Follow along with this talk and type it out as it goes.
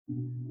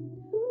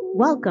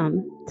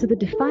Welcome to the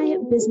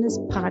Defiant Business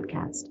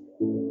Podcast,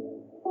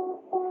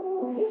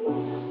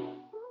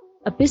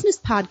 a business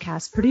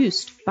podcast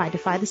produced by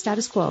Defy the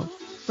Status Quo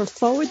for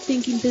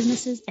forward-thinking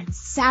businesses and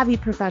savvy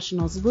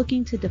professionals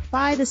looking to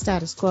defy the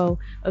status quo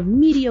of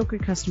mediocre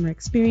customer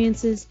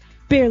experiences,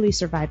 barely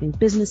surviving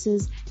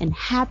businesses, and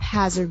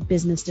haphazard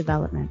business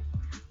development.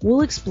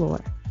 We'll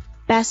explore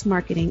best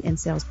marketing and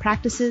sales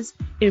practices,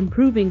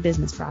 improving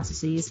business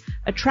processes,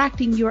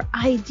 attracting your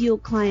ideal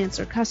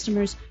clients or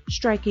customers,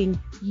 striking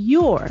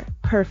your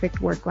perfect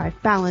work-life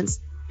balance,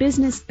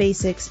 business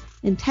basics,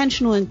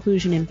 intentional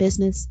inclusion in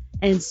business,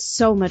 and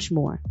so much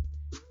more.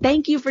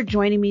 Thank you for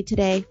joining me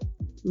today.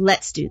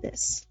 Let's do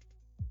this.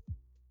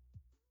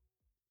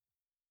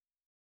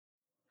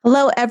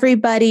 Hello,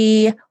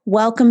 everybody.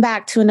 Welcome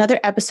back to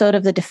another episode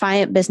of the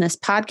Defiant Business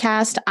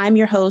Podcast. I'm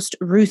your host,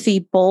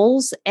 Ruthie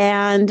Bowles,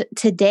 and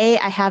today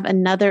I have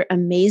another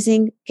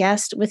amazing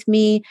guest with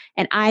me,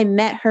 and I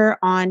met her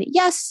on,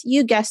 yes,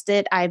 you guessed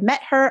it, I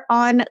met her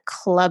on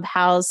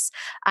Clubhouse.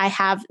 I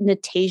have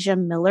Natajia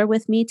Miller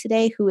with me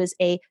today, who is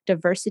a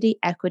diversity,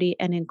 equity,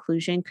 and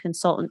inclusion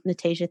consultant.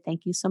 Natajia,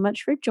 thank you so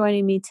much for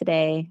joining me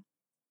today.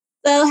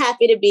 So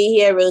happy to be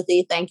here,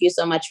 Ruthie. Thank you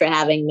so much for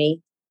having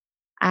me.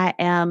 I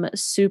am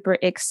super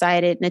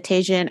excited.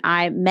 Natajia and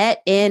I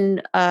met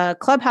in a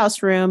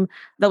Clubhouse room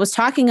that was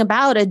talking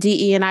about a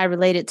DE&I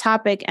related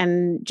topic,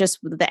 and just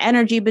the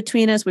energy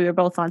between us, we were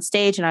both on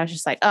stage, and I was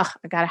just like, oh,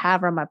 I got to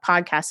have her on my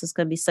podcast. It's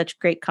going to be such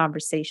great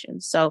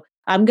conversation. So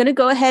I'm going to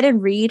go ahead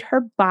and read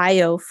her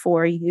bio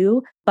for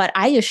you, but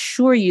I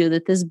assure you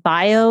that this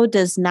bio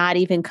does not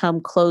even come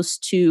close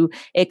to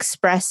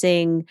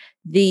expressing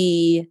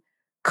the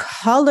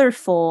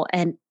colorful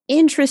and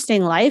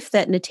interesting life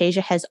that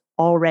Natajia has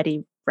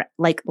already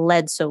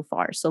led so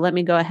far. So let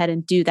me go ahead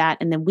and do that,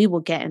 and then we will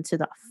get into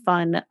the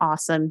fun,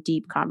 awesome,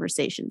 deep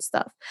conversation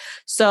stuff.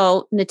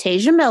 So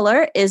Natajia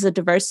Miller is a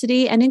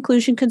diversity and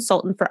inclusion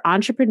consultant for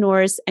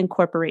entrepreneurs and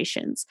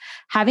corporations.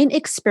 Having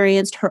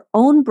experienced her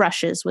own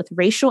brushes with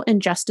racial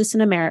injustice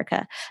in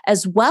America,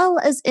 as well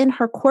as in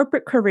her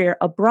corporate career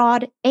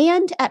abroad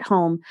and at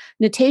home,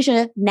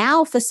 Natajia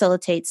now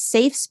facilitates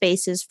safe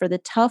spaces for the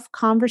tough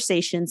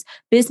conversations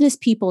business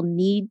people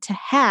need to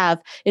have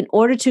in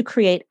order to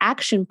create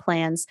action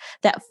plans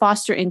that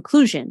foster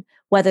inclusion,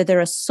 whether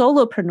they're a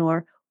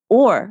solopreneur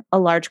or a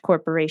large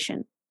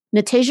corporation.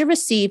 Natajia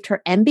received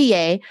her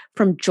MBA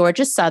from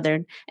Georgia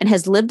Southern and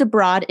has lived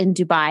abroad in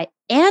Dubai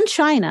and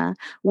China,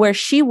 where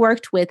she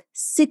worked with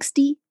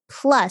 60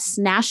 plus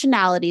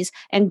nationalities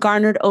and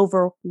garnered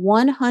over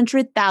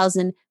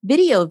 100,000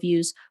 video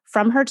views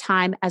from her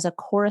time as a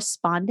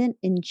correspondent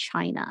in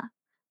China.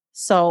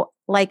 So,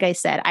 like I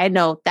said, I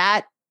know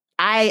that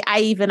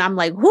I'm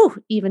like,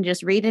 whew, even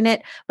just reading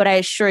it, but I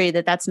assure you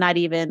that that's not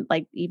even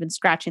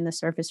scratching the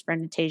surface for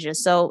Natajia.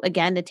 So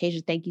again,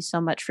 Natajia, thank you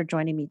so much for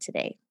joining me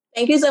today.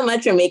 Thank you so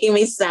much for making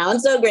me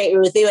sound so great,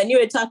 Ruthie. When you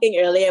were talking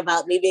earlier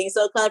about me being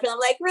so colorful, I'm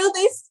like,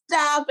 Ruthie,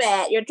 stop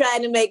it. You're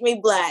trying to make me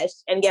blush.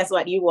 And guess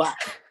what? You won.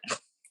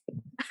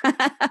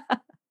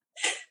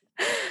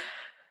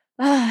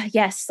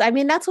 Yes. I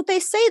mean, that's what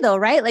they say though,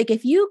 right? Like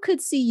if you could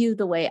see you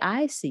the way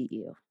I see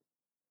you,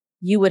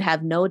 you would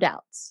have no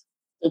doubts.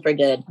 Super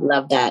good.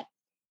 Love that.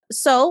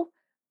 So,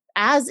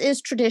 as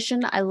is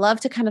tradition, I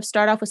love to kind of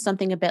start off with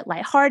something a bit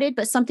lighthearted,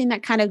 but something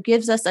that kind of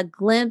gives us a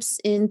glimpse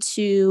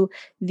into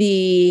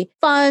the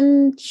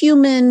fun,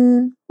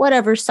 human,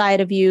 whatever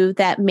side of you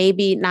that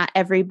maybe not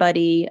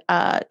everybody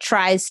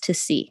tries to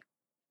see,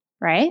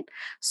 right?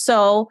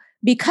 So,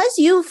 because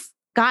you've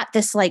got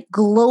this like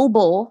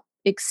global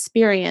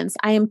experience,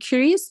 I am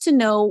curious to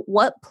know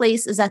what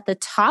place is at the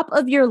top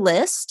of your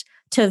list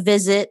to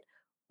visit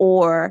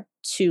or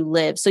to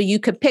live. So you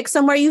could pick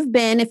somewhere you've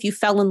been if you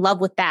fell in love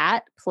with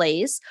that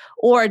place,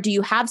 or do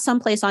you have some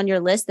place on your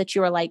list that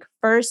you are like,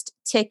 first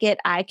ticket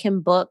I can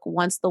book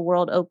once the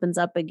world opens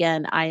up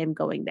again, I am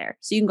going there.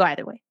 So you can go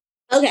either way.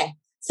 Okay.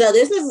 So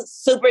this is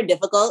super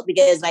difficult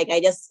because like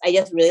I just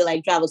really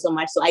like travel so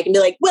much. So I can be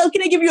like, well,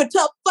 can I give you a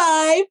top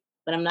 5?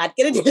 But I'm not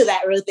going to do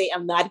that, Ruthie.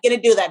 I'm not going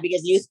to do that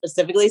because you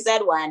specifically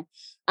said one.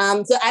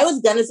 So I was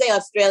going to say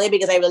Australia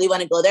because I really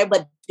want to go there,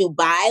 but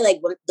Dubai, like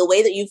the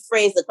way that you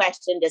phrased the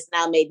question just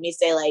now made me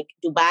say like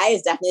Dubai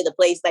is definitely the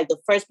place, like the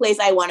first place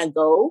I want to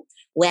go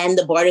when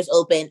the borders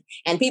open.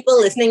 And people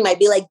listening might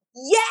be like,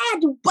 yeah,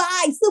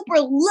 Dubai, super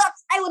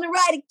lux. I want to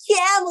ride a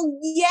camel.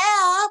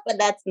 Yeah. But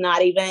that's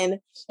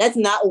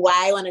not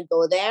why I want to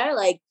go there.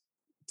 Like,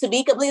 to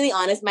be completely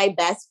honest, my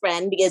best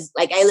friend, because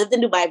like I lived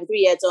in Dubai for 3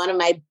 years, so one of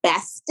my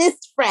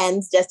bestest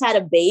friends just had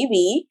a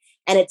baby,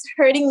 and it's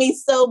hurting me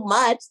so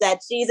much that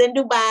she's in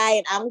Dubai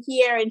and I'm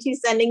here and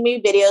she's sending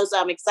me videos. So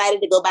I'm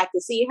excited to go back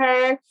to see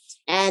her.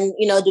 And,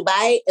 you know,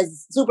 Dubai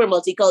is super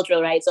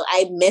multicultural, right? So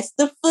I miss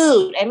the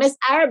food. I miss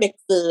Arabic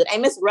food. I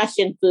miss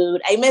Russian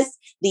food. I miss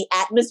the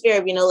atmosphere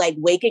of, you know, like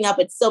waking up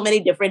with so many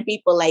different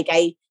people. Like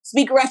I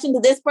speak Russian to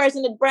this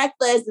person at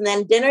breakfast, and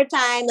then dinner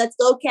time, let's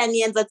go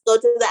Kenyans, let's go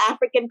to the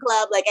African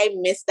club. Like I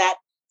miss that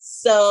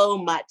so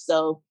much.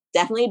 So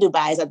definitely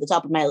Dubai is at the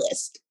top of my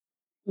list.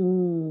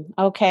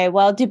 Okay.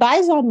 Well,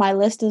 Dubai's on my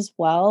list as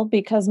well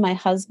because my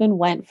husband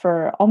went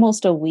for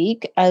almost a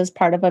week as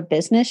part of a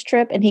business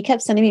trip and he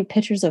kept sending me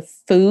pictures of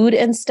food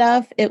and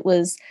stuff. It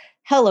was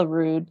hella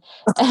rude.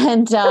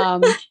 And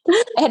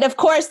of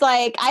course,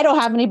 like I don't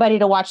have anybody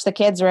to watch the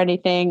kids or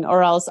anything,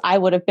 or else I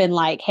would have been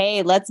like,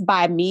 hey, let's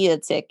buy me a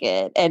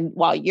ticket. And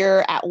while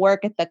you're at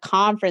work at the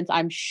conference,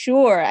 I'm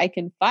sure I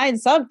can find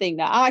something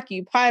to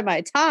occupy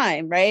my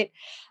time, right?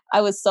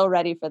 I was so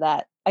ready for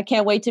that. I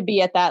can't wait to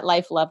be at that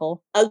life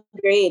level.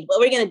 Agreed. What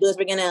we're going to do is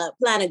we're going to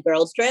plan a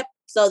girls trip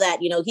so that,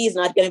 he's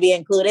not going to be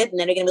included. And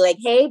then they're going to be like,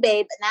 hey,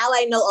 babe, now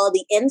I know all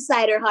the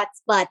insider hot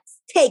spots.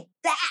 Take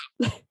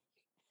that.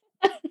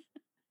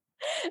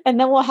 And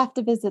then we'll have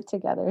to visit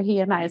together, he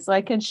and I, so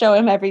I can show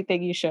him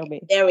everything you show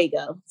me. There we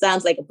go.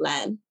 Sounds like a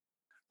plan.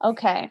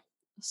 Okay.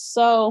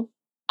 So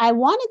I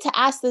wanted to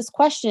ask this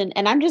question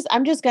and I'm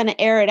just going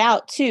to air it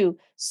out too.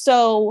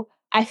 So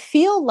I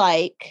feel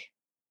like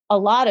a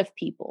lot of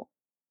people,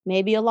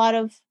 maybe a lot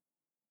of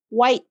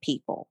white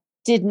people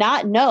did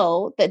not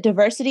know that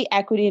diversity,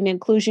 equity, and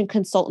inclusion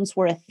consultants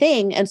were a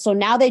thing. And so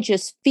now they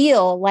just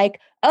feel like,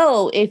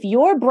 oh, if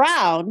you're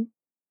brown,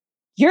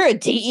 you're a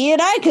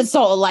DE&I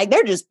consultant. Like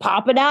they're just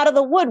popping out of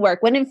the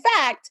woodwork. When in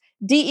fact,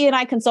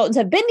 DE&I consultants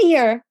have been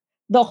here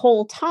the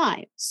whole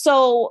time.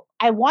 So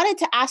I wanted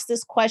to ask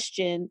this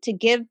question to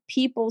give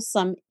people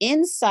some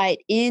insight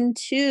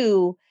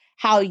into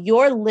how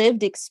your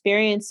lived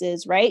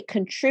experiences, right,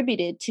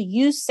 contributed to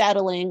you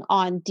settling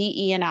on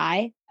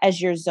DE&I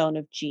as your zone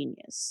of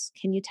genius.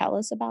 Can you tell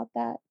us about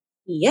that?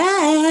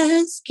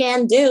 Yes,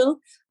 can do.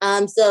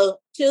 So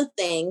two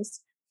things.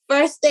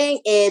 First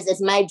thing is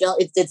it's my job.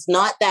 It's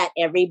not that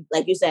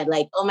like you said,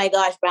 like, oh my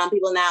gosh, brown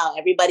people now,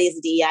 everybody is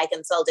a DEI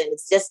consultant.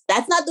 It's just,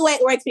 that's not the way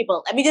it works,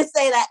 people. Let me just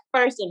say that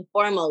first and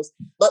foremost.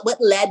 But what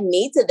led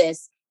me to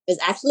this is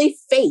actually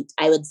fate,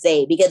 I would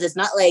say, because it's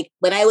not like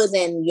when I was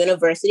in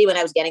university, when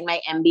I was getting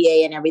my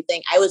MBA and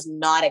everything, I was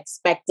not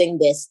expecting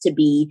this to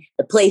be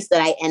the place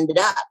that I ended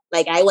up.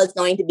 Like I was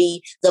going to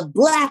be the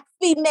Black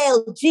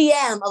female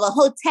GM of a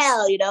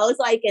hotel,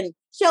 so I can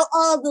show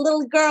all the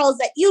little girls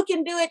that you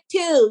can do it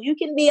too. You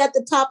can be at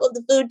the top of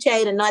the food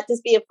chain and not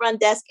just be a front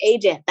desk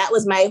agent. That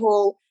was my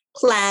whole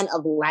plan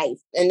of life.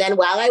 And then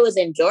while I was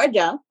in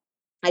Georgia,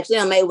 actually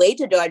on my way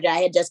to Georgia, I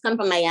had just come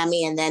from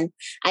Miami, and then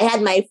I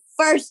had my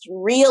first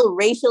real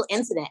racial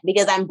incident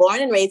because I'm born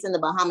and raised in the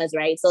Bahamas,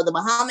 right? So the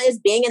Bahamas,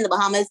 being in the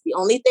Bahamas, the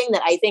only thing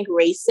that I think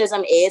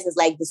racism is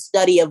like the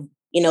study of,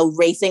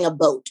 racing a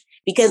boat.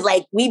 Because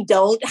like we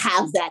don't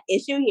have that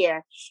issue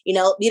here.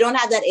 We don't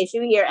have that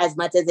issue here as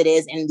much as it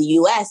is in the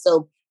US.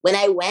 So when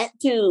I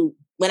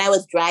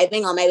was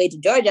driving on my way to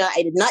Georgia,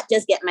 I did not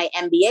just get my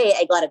MBA,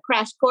 I got a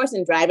crash course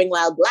in driving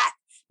while Black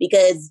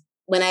because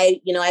when I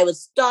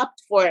was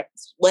stopped for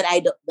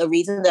the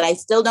reason that I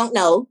still don't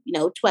know,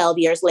 12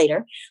 years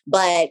later,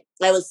 but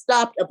I was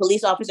stopped. A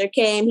police officer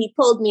came, he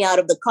pulled me out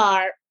of the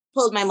car,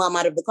 pulled my mom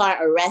out of the car,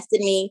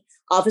 arrested me.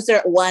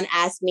 Officer one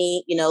asked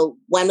me,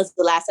 when was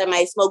the last time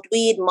I smoked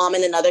weed? Mom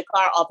in another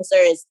car. Officer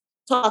is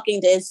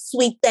talking to his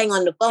sweet thing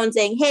on the phone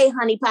saying, hey,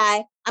 honey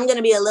pie, I'm going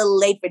to be a little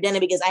late for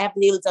dinner because I have to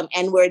deal with some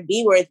N-word,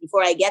 B-words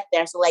before I get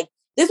there. So like,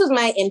 this was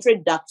my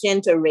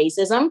introduction to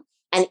racism.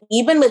 And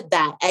even with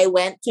that, I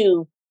went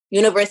to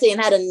university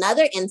and had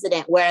another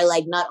incident where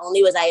like not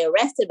only was I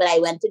arrested, but I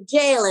went to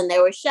jail and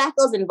there were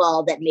shackles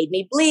involved that made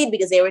me bleed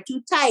because they were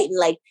too tight. And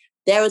like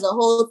there was a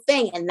whole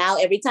thing. And now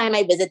every time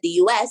I visit the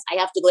US, I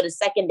have to go to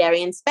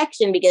secondary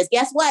inspection because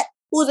guess what?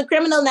 Who's a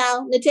criminal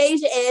now?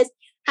 Natajia is.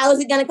 How is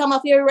it going to come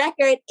off your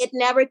record? It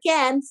never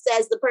can,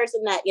 says the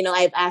person that,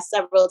 I've asked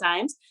several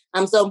times.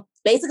 So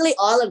basically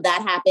all of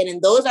that happened.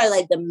 And those are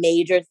like the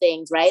major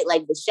things, right?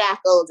 Like the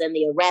shackles and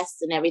the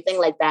arrests and everything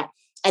like that.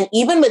 And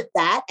even with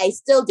that, I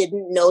still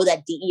didn't know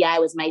that DEI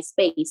was my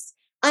space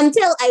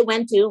until I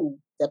went to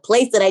the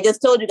place that I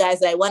just told you guys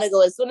that I want to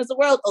go as soon as the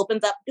world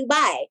opens up,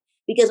 Dubai.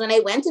 Because when I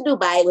went to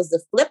Dubai, it was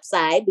the flip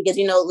side. Because,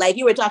 like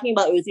you were talking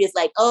about, Ruthie, it's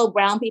like, oh,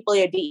 brown people,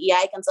 you're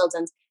DEI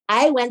consultants.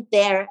 I went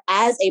there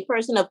as a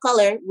person of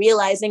color,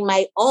 realizing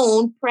my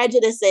own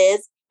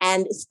prejudices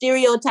and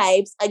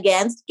stereotypes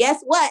against,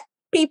 guess what?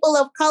 People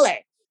of color.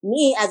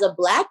 Me as a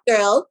Black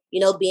girl,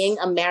 being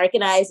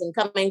Americanized and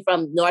coming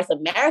from North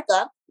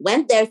America,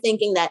 went there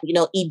thinking that,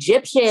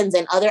 Egyptians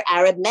and other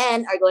Arab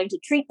men are going to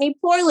treat me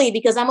poorly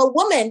because I'm a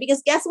woman.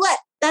 Because guess what?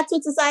 That's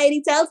what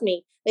society tells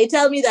me. They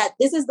tell me that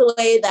this is the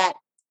way that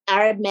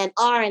Arab men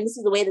are and this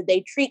is the way that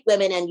they treat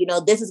women. And,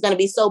 this is going to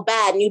be so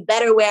bad. And you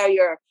better wear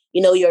your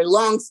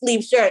long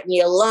sleeve shirt and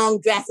your long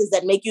dresses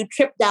that make you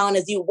trip down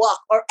as you walk,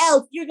 or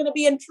else you're going to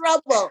be in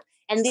trouble.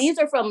 And these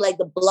are from like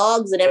the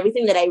blogs and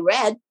everything that I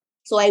read.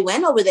 So I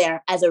went over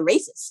there as a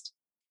racist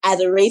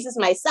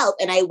myself.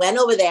 And I went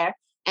over there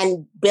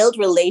and built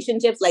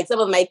relationships. Like some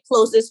of my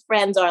closest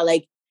friends are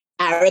like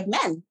Arab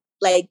men,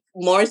 like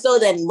more so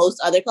than most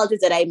other cultures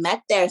that I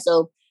met there.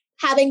 So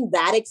having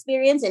that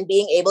experience and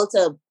being able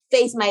to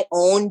face my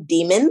own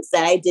demons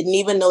that I didn't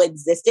even know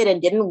existed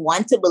and didn't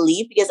want to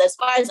believe, because as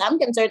far as I'm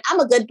concerned, I'm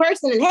a good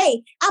person and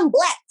hey, I'm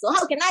Black. So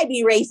how can I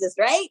be racist,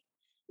 right?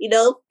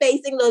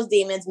 facing those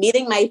demons,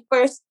 meeting my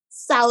first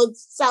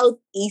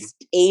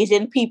Southeast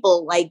Asian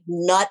people, like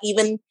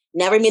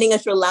never meeting a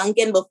Sri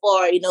Lankan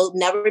before,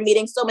 never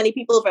meeting so many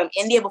people from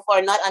India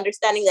before, not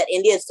understanding that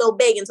India is so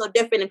big and so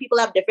different and people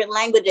have different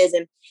languages,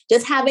 and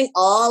just having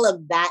all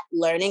of that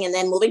learning. And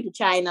then moving to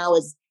China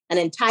was an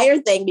entire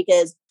thing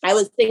because I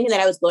was thinking that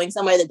I was going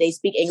somewhere that they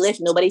speak English.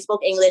 Nobody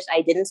spoke English.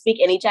 I didn't speak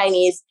any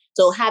Chinese.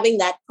 So having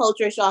that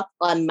culture shock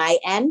on my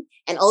end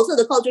and also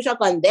the culture shock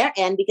on their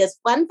end, because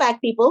fun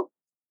fact, people,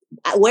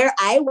 where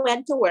I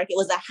went to work, it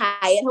was a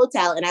Hyatt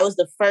hotel and I was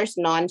the first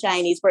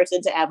non-Chinese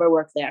person to ever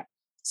work there.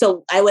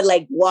 So I would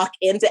like walk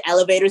into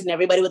elevators and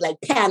everybody would like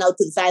pan out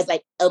to the sides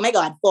like, oh my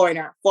God,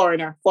 foreigner,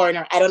 foreigner,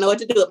 foreigner. I don't know what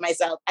to do with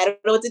myself.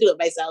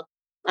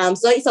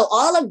 So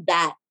all of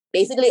that,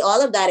 basically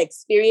all of that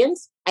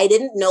experience, I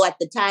didn't know at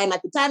the time.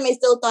 At the time, I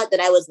still thought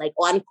that I was like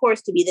on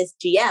course to be this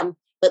GM.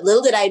 But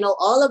little did I know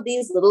all of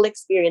these little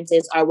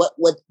experiences are what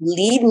would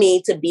lead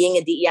me to being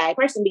a DEI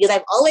person, because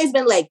I've always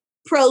been like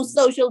pro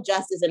social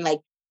justice. And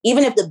like,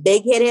 even if the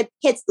big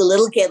hits the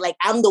little kid, like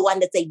I'm the one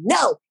that say,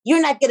 no,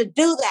 you're not going to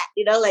do that.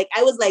 Like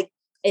I was like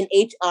in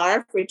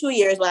HR for 2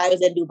 years while I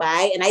was in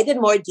Dubai. And I did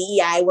more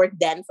DEI work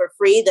then for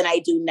free than I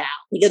do now,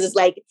 because it's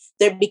like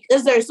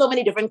because there are so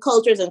many different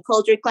cultures and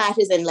culture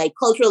clashes and like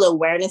cultural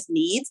awareness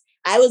needs.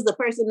 I was the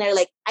person there,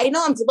 like, I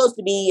know I'm supposed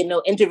to be,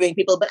 interviewing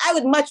people, but I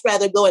would much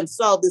rather go and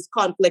solve this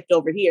conflict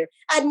over here.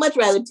 I'd much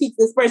rather teach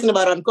this person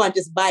about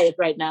unconscious bias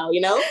right now,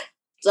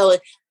 So,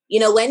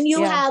 when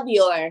you have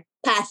your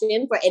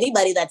passion, for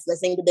anybody that's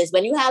listening to this,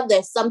 when you have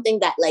there's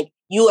something that like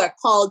you are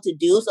called to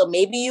do. So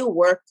maybe you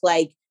work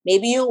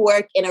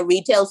in a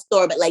retail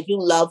store, but like you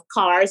love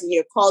cars and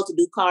you're called to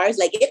do cars,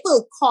 like it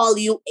will call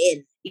you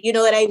in. You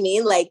know what I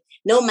mean? Like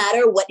no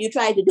matter what you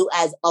try to do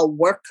as a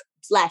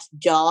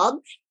work/job,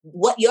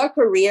 what your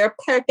career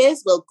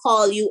purpose will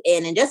call you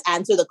in, and just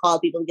answer the call,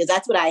 people, because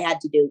that's what I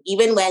had to do.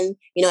 Even when,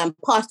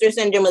 imposter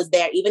syndrome was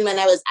there, even when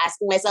I was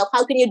asking myself,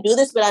 how can you do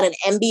this without an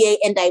MBA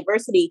in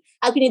diversity?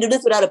 How can you do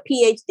this without a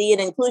PhD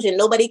in inclusion?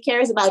 Nobody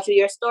cares about you.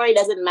 Your story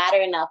doesn't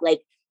matter enough. Like,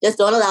 just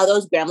don't allow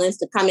those gremlins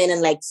to come in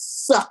and like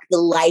suck the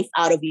life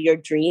out of your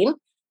dream.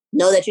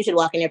 Know that you should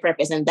walk in your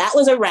purpose. And that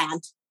was a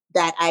rant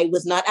that I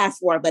was not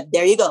asked for, but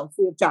there you go,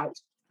 free of charge.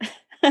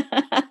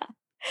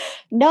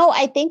 No,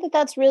 I think that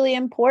that's really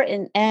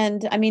important.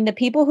 And I mean, the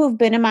people who've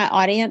been in my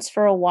audience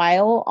for a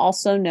while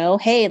also know,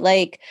 hey,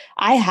 like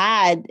I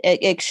had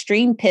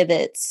extreme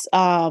pivots.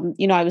 I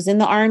was in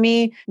the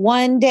army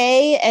one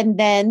day and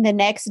then the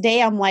next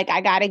day I'm like,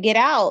 I got to get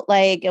out.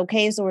 Like,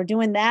 okay, so we're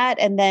doing that.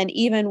 And then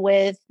even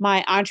with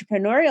my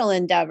entrepreneurial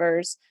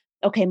endeavors,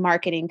 okay,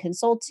 marketing,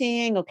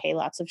 consulting, okay,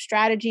 lots of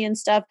strategy and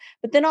stuff.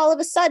 But then all of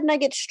a sudden I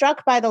get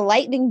struck by the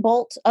lightning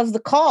bolt of the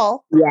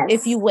call, yes,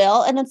 if you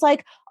will. And it's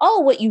like, oh,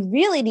 what you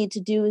really need to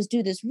do is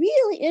do this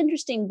really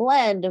interesting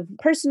blend of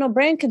personal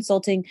brand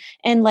consulting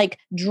and like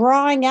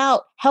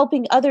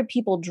helping other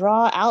people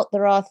draw out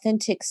their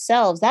authentic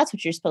selves. That's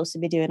what you're supposed to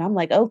be doing. I'm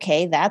like,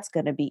 okay, that's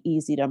going to be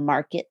easy to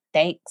market.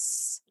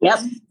 Thanks. Yep.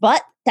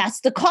 But that's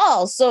the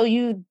call. So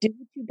you do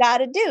what you got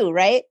to do,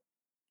 right?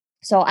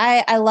 So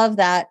I love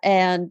that.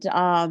 And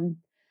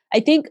I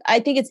think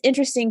it's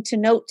interesting to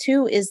note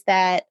too, is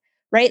that,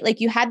 right, like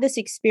you had this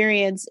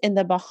experience in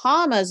the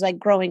Bahamas, like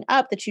growing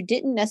up, that you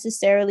didn't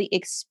necessarily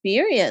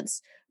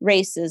experience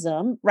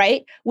racism,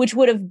 right? Which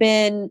would have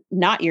been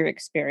not your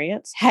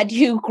experience had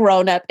you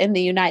grown up in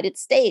the United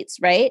States,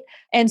 right?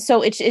 And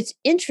so it's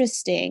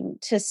interesting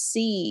to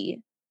see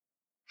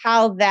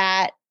how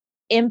that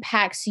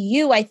impacts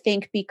you, I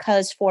think,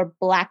 because for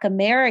Black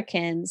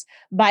Americans,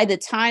 by the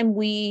time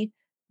we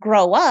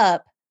grow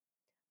up,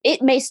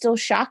 it may still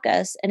shock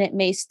us and it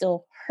may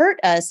still hurt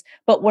us,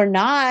 but we're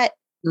not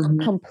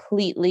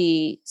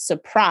completely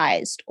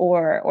surprised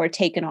or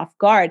taken off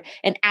guard.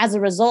 And as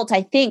a result,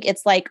 I think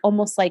it's like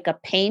almost like a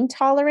pain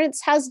tolerance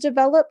has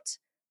developed,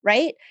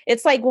 right?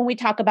 It's like when we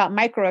talk about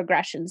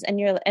microaggressions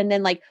and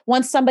then like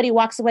once somebody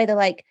walks away, they're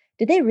like,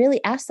 did they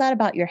really ask that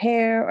about your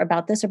hair or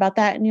about this or about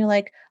that? And you're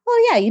like,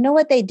 oh yeah, you know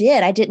what they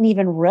did? I didn't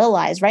even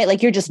realize, right?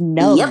 Like you're just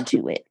numb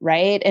to it,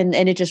 right? And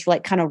it just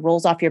like kind of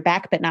rolls off your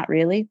back, but not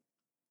really.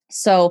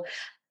 So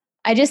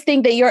I just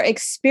think that your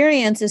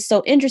experience is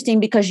so interesting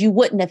because you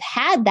wouldn't have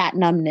had that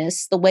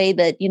numbness the way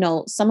that,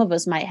 some of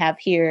us might have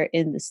here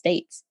in the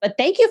States. But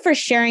thank you for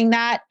sharing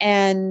that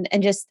and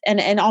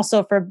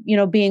also for,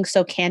 being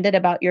so candid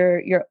about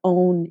your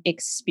own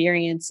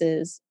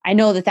experiences. I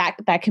know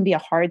that can be a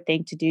hard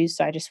thing to do.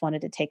 So I just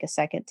wanted to take a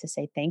second to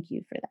say thank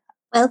you for that.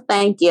 Well,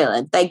 thank you.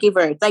 And thank you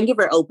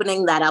for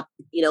opening that up,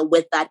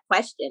 with that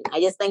question. I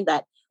just think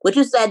that what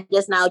you said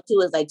just now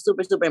too is like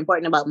super, super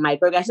important about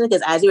microaggressions,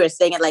 because as you were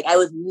saying it, like I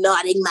was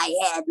nodding my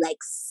head like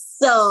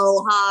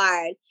so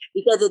hard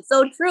because it's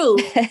so true.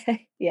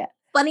 Yeah.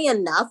 Funny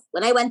enough,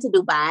 when I went to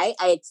Dubai,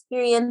 I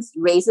experienced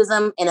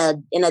racism in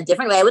a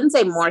different way. I wouldn't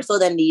say more so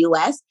than the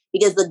US,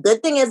 because the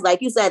good thing is,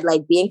 like you said,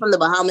 like being from the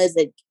Bahamas,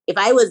 if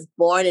I was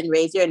born and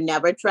raised here and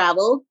never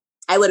traveled,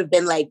 I would have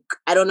been like,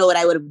 I don't know what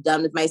I would have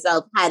done with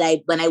myself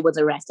when I was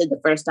arrested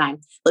the first time.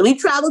 But we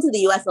traveled to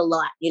the US a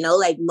lot,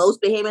 like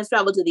most Bahamians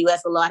travel to the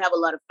US a lot, have a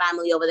lot of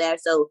family over there.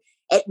 So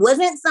it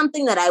wasn't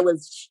something that I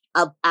was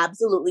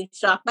absolutely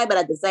shocked by, but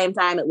at the same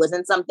time, it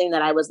wasn't something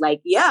that I was like,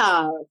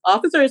 yeah,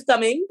 officer is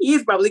coming.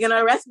 He's probably going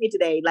to arrest me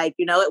today. Like,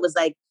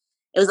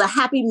 it was a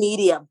happy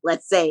medium,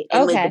 let's say,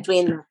 in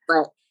between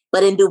that.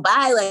 But in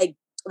Dubai, like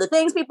the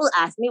things people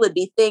ask me would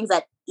be things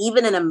that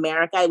even in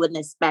America, I wouldn't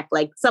expect.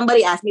 Like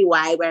somebody asked me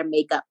why I wear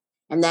makeup.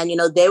 And then,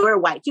 they were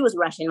white. She was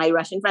Russian. My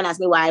Russian friend asked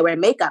me why I wear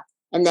makeup.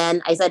 And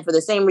then I said, for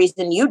the same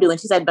reason you do. And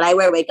she said, but I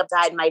wear makeup to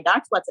hide my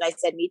dark spots. And I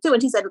said, me too.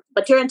 And she said,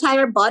 but your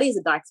entire body is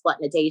a dark spot,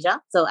 Natajia.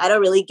 So I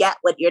don't really get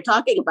what you're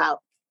talking about.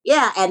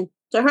 Yeah. And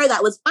to her,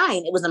 that was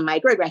fine. It was a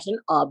microaggression,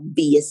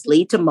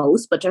 obviously, to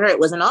most, but to her, it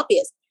wasn't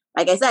obvious.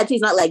 Like I said,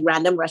 she's not like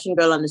random Russian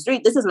girl on the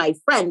street. This is my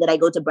friend that I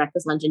go to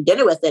breakfast, lunch, and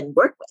dinner with and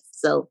work with.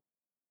 So,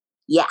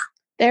 yeah.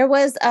 There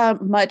was a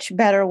much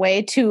better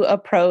way to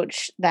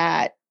approach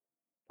that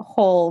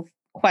whole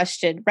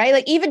question, right?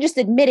 Like even just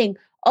admitting,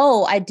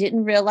 oh, I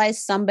didn't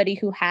realize somebody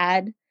who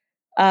had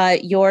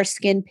your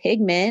skin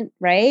pigment,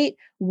 right,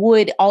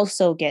 would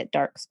also get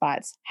dark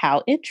spots.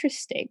 How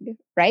interesting,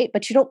 right?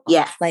 But you don't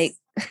like...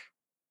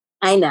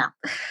 I know.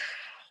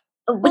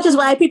 Which is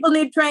why people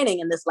need training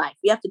in this life.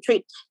 You have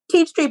to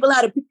teach people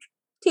how to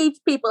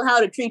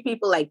treat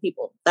people like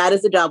people. That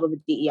is the job of a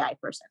DEI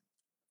person.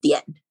 The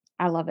end.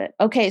 I love it.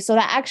 Okay, so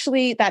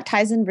that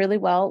ties in really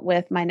well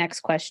with my next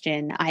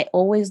question. I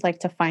always like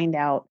to find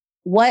out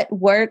what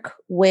work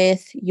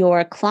with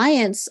your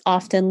clients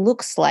often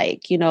looks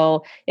like.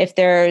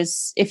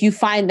 If you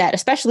find that,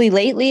 especially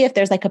lately, if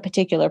there's like a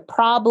particular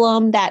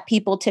problem that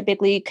people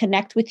typically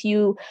connect with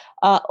you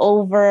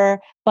over.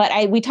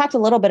 But we talked a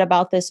little bit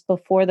about this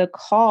before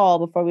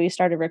before we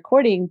started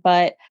recording,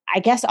 but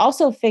I guess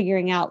also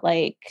figuring out,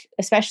 like,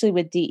 especially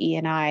with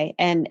DE&I,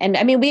 and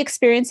I mean, we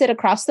experience it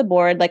across the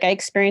board. Like I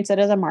experience it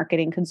as a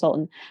marketing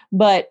consultant,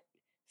 but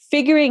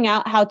figuring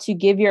out how to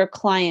give your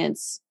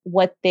clients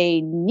what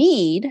they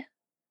need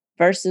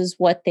versus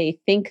what they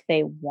think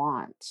they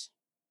want.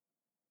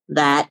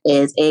 That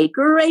is a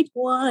great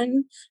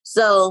one.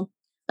 So,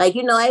 like,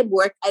 I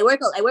work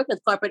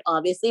with corporate,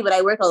 obviously, but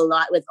I work a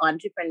lot with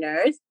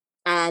entrepreneurs.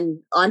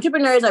 And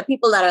entrepreneurs are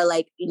people that are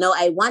like,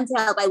 I want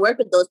to help. I work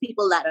with those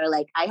people that are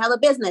like, I have a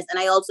business and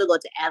I also go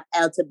to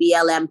FL to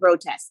BLM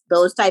protests,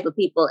 those type of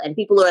people. And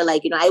people who are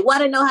like, I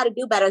want to know how to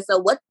do better. So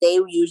what they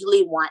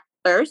usually want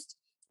first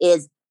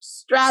is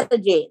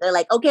strategy. They're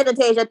like, okay,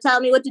 Natajia, tell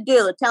me what to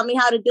do. Tell me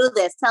how to do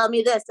this. Tell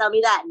me this. Tell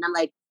me that. And I'm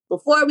like,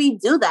 before we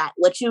do that,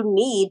 what you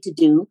need to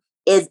do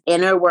is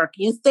inner work.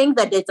 You think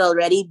that it's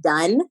already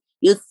done.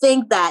 You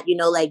think that,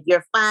 like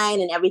you're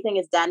fine and everything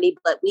is dandy,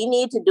 but we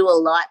need to do a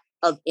lot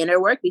of inner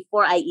work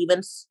before I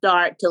even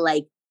start to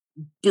like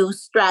do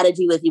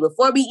strategy with you,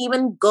 before we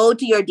even go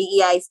to your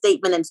DEI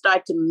statement and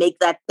start to make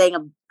that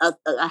thing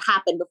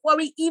happen, before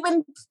we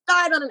even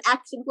start on an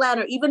action plan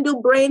or even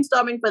do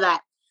brainstorming for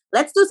that.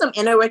 Let's do some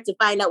inner work to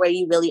find out where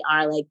you really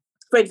are. Like,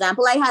 for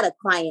example, I had a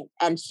client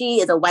and she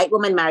is a white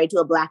woman married to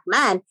a black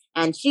man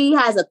and she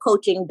has a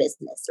coaching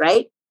business,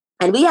 right?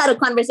 And we had a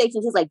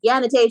conversation. She's like, yeah,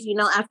 Natajia,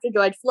 after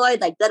George Floyd,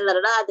 like,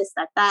 da-da-da-da, this,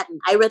 that. And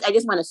I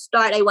just want to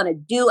start. I want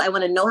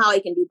to know how I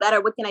can do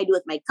better. What can I do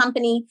with my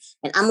company?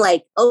 And I'm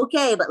like,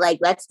 okay, but like,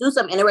 let's do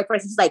some inner work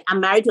first. She's like,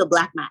 I'm married to a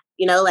black man,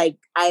 like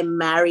I'm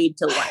married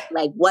to what?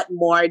 Like, what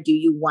more do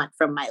you want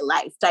from my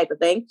life type of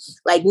thing?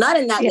 Like, not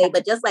in that way,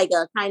 but just like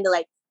a kind of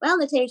like, well,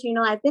 Natajia,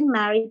 I've been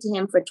married to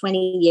him for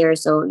 20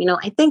 years. So,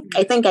 I think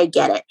I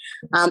get it.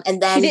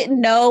 And then she didn't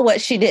know what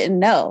she didn't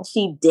know.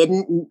 She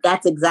didn't.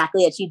 That's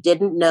exactly it. She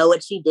didn't know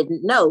what she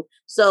didn't know.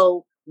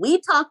 So we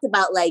talked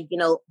about like,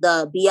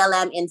 the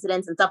BLM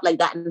incidents and stuff like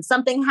that. And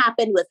something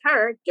happened with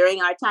her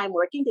during our time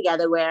working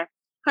together where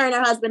her and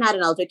her husband had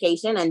an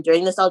altercation. And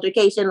during this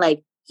altercation,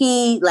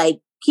 she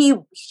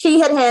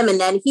hit him and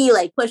then he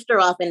like pushed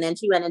her off and then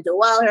she went into a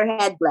wall, her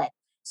head bled.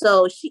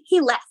 So he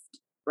left.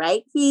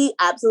 Right? He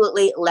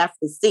absolutely left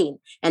the scene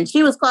and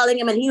she was calling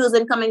him and he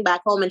wasn't coming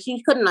back home and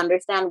she couldn't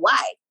understand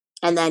why.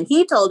 And then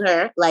he told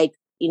her, like,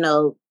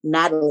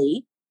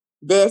 Natalie,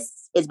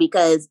 this is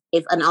because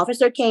if an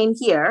officer came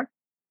here,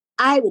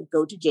 I would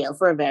go to jail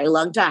for a very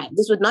long time.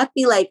 This would not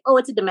be like, oh,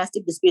 it's a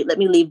domestic dispute. Let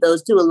me leave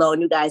those two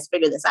alone. You guys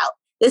figure this out.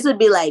 This would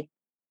be like,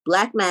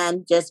 black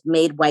man just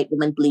made white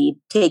woman bleed,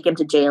 take him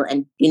to jail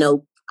and,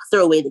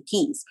 throw away the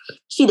keys.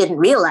 She didn't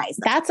realize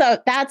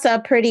that. That's a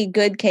pretty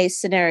good case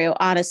scenario,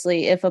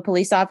 honestly. If a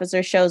police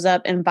officer shows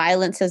up and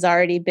violence has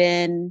already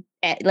been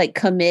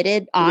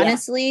committed,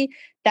 honestly,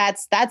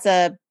 that's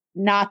a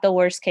not the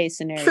worst case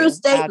scenario. True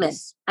statement.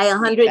 I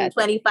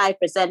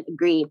 125%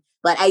 agree.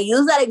 But I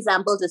use that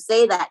example to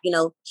say that,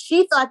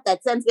 she thought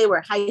that since they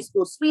were high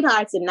school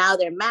sweethearts and now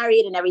they're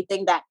married and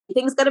everything, that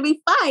everything's going to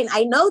be fine.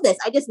 I know this.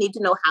 I just need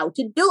to know how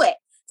to do it.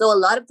 So a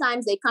lot of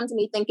times they come to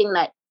me thinking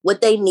that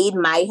what they need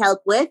my help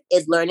with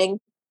is learning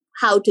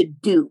how to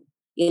do,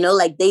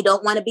 like they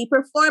don't want to be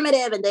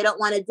performative and they don't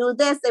want to do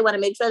this. They want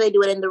to make sure they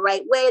do it in the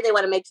right way. They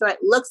want to make sure it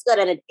looks good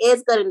and it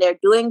is good and they're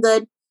doing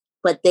good.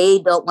 but they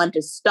don't want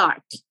to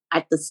start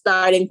at the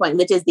starting point,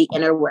 which is the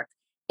inner work.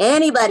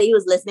 Anybody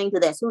who's listening to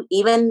this, who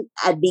even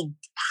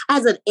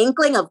has an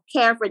inkling of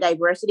care for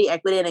diversity,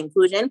 equity, and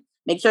inclusion,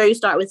 make sure you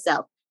start with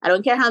self. I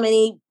don't care how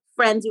many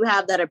friends you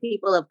have that are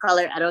people of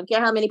color. I don't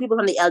care how many people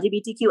from the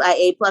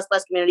LGBTQIA plus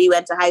community you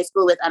went to high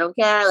school with. I don't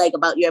care like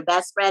about your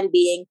best friend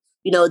being,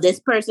 this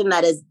person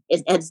that is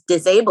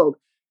disabled.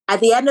 At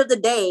the end of the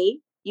day,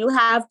 you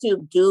have to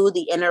do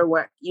the inner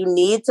work. You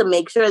need to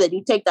make sure that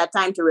you take that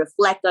time to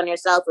reflect on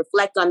yourself,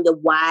 reflect on the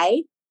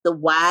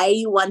why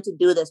you want to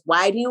do this.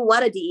 Why do you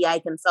want a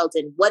DEI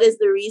consultant? What is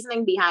the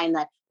reasoning behind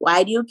that?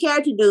 Why do you care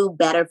to do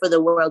better for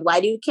the world?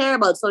 Why do you care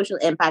about social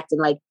impact?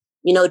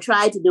 And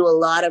try to do a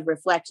lot of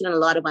reflection and a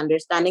lot of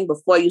understanding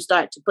before you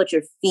start to put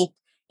your feet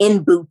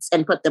in boots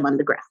and put them on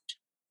the ground.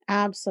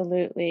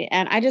 Absolutely.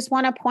 And I just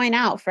want to point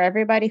out for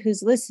everybody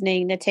who's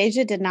listening,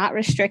 Natajia did not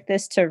restrict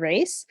this to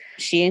race.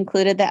 She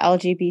included the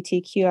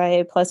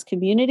LGBTQIA plus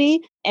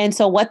community. And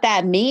so what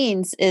that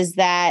means is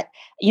that,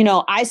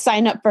 I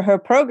signed up for her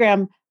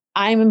program.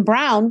 I'm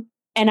brown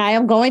and I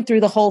am going through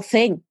the whole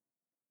thing,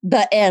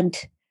 the end.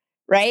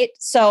 Right.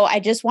 So I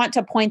just want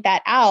to point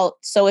that out.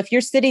 So if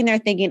you're sitting there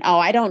thinking, oh,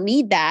 I don't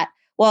need that.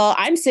 Well,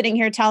 I'm sitting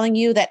here telling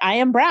you that I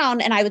am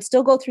brown and I would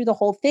still go through the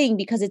whole thing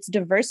because it's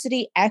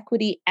diversity,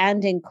 equity,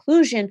 and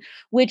inclusion,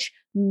 which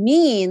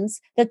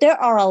means that there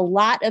are a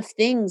lot of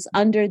things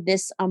under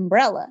this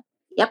umbrella.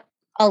 Yep.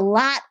 A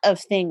lot of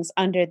things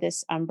under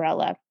this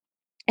umbrella.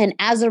 And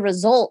as a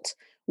result,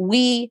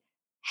 we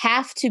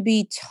have to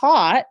be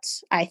taught,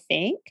 I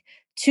think,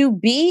 to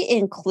be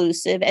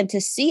inclusive and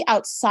to see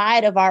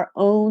outside of our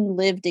own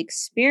lived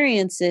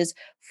experiences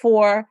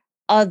for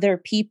other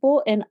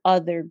people and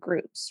other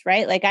groups,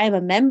 right? Like I am a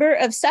member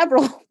of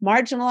several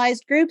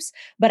marginalized groups,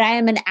 but I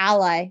am an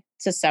ally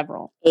to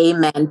several.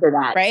 Amen to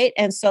that. Right.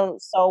 And so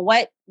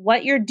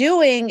what you're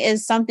doing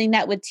is something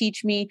that would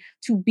teach me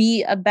to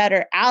be a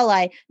better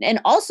ally and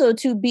also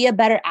to be a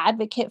better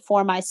advocate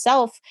for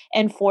myself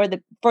and for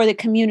the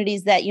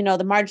communities that,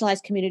 the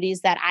marginalized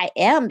communities that I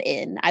am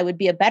in. I would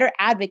be a better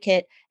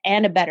advocate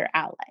and a better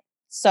ally.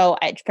 So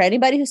for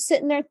anybody who's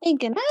sitting there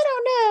thinking, I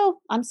don't know,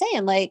 I'm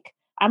saying like,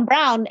 I'm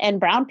brown and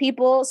brown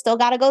people still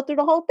got to go through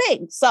the whole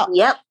thing. So,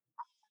 yep.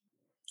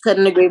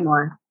 Couldn't agree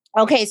more.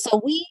 Okay.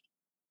 So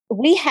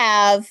we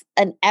have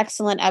an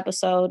excellent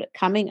episode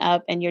coming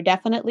up and you're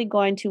definitely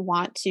going to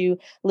want to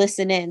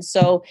listen in.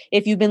 So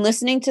if you've been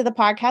listening to the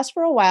podcast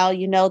for a while,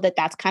 you know that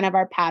that's kind of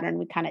our pattern.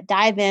 We kind of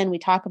dive in, we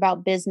talk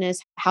about business,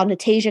 how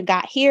Natajia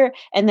got here.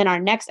 And then our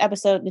next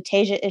episode,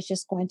 Natajia is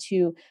just going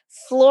to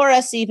floor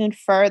us even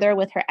further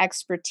with her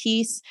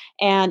expertise.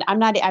 And I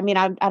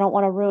don't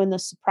want to ruin the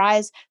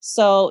surprise.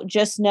 So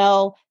just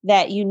know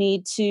that you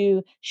need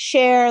to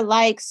share,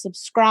 like,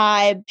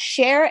 subscribe,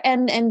 share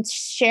and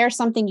share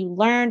something you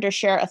learned or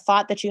share a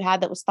thought that you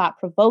had that was thought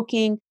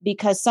provoking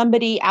because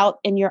somebody out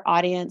in your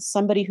audience,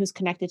 somebody who's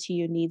connected to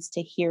you needs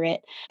to hear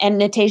it. And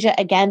Natajia,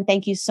 again,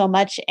 thank you so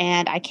much.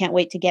 And I can't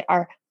wait to get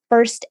our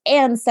first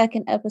and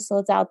second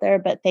episodes out there.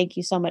 But thank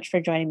you so much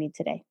for joining me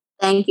today.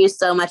 Thank you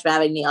so much for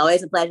having me.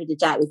 Always a pleasure to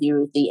chat with you,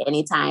 Ruthie.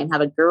 Anytime.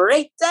 Have a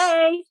great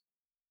day.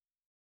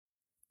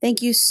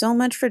 Thank you so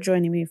much for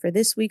joining me for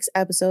this week's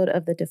episode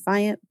of the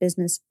Defiant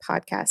Business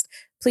Podcast.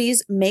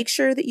 Please make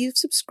sure that you've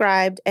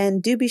subscribed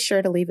and do be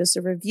sure to leave us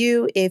a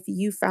review if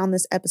you found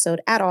this episode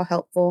at all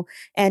helpful.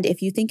 And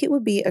if you think it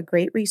would be a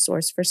great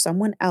resource for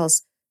someone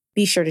else,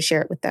 be sure to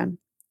share it with them.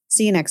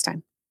 See you next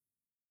time.